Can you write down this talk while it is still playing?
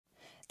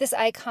This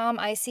ICOM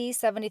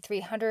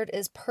IC7300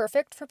 is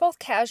perfect for both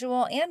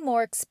casual and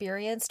more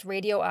experienced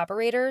radio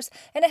operators,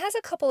 and it has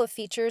a couple of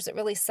features that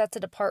really sets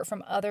it apart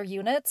from other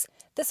units.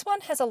 This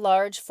one has a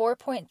large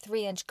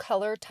 4.3-inch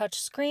color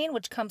touchscreen,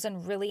 which comes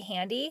in really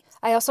handy.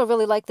 I also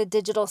really like the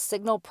digital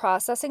signal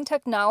processing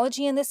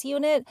technology in this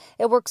unit.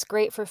 It works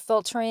great for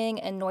filtering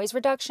and noise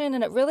reduction,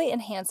 and it really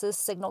enhances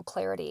signal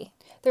clarity.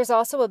 There's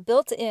also a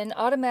built-in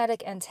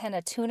automatic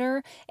antenna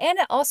tuner, and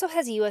it also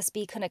has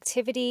USB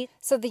connectivity,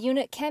 so the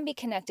unit can be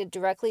connected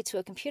directly to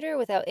a computer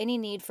without any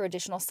need for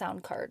additional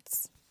sound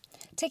cards.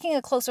 Taking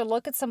a closer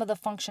look at some of the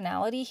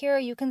functionality here,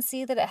 you can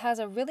see that it has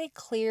a really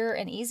clear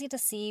and easy to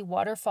see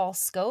waterfall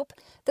scope.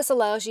 This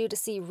allows you to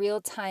see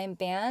real-time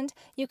band.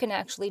 You can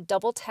actually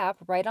double tap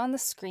right on the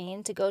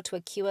screen to go to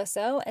a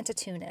QSO and to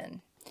tune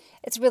in.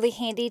 It's really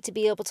handy to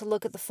be able to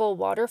look at the full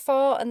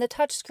waterfall, and the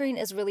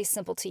touchscreen is really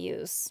simple to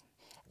use.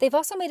 They've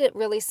also made it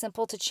really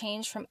simple to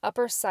change from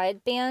upper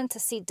sideband to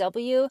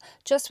CW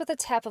just with a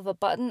tap of a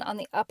button on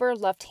the upper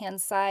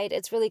left-hand side.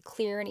 It's really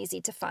clear and easy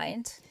to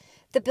find.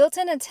 The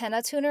built-in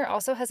antenna tuner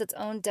also has its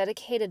own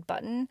dedicated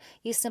button.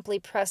 You simply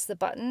press the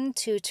button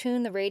to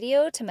tune the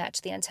radio to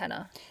match the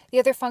antenna. The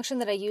other function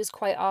that I use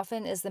quite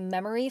often is the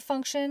memory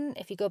function.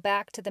 If you go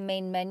back to the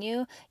main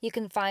menu, you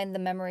can find the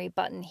memory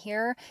button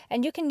here,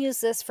 and you can use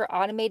this for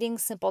automating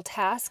simple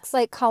tasks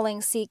like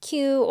calling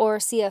CQ or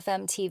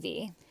CFM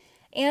TV.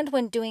 And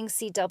when doing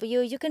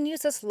CW, you can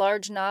use this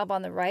large knob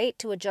on the right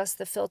to adjust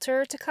the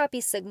filter to copy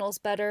signals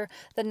better.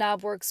 The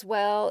knob works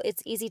well,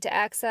 it's easy to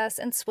access,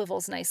 and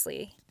swivels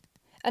nicely.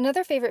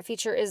 Another favorite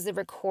feature is the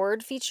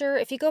record feature.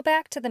 If you go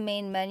back to the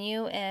main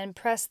menu and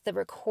press the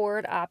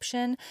record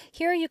option,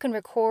 here you can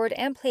record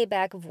and play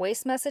back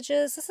voice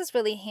messages. This is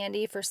really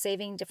handy for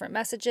saving different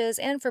messages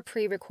and for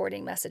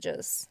pre-recording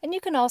messages. And you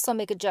can also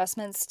make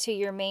adjustments to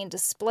your main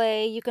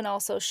display. You can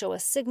also show a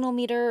signal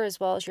meter as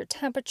well as your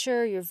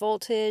temperature, your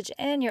voltage,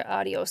 and your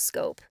audio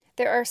scope.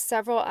 There are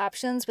several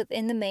options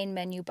within the main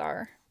menu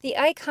bar. The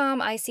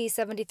ICOM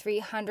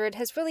IC7300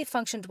 has really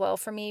functioned well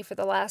for me for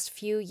the last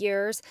few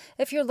years.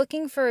 If you're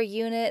looking for a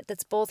unit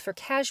that's both for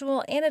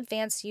casual and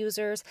advanced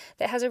users,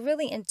 that has a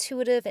really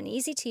intuitive and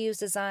easy to use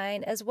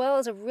design, as well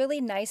as a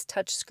really nice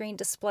touchscreen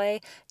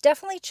display,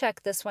 definitely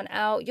check this one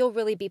out. You'll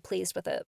really be pleased with it.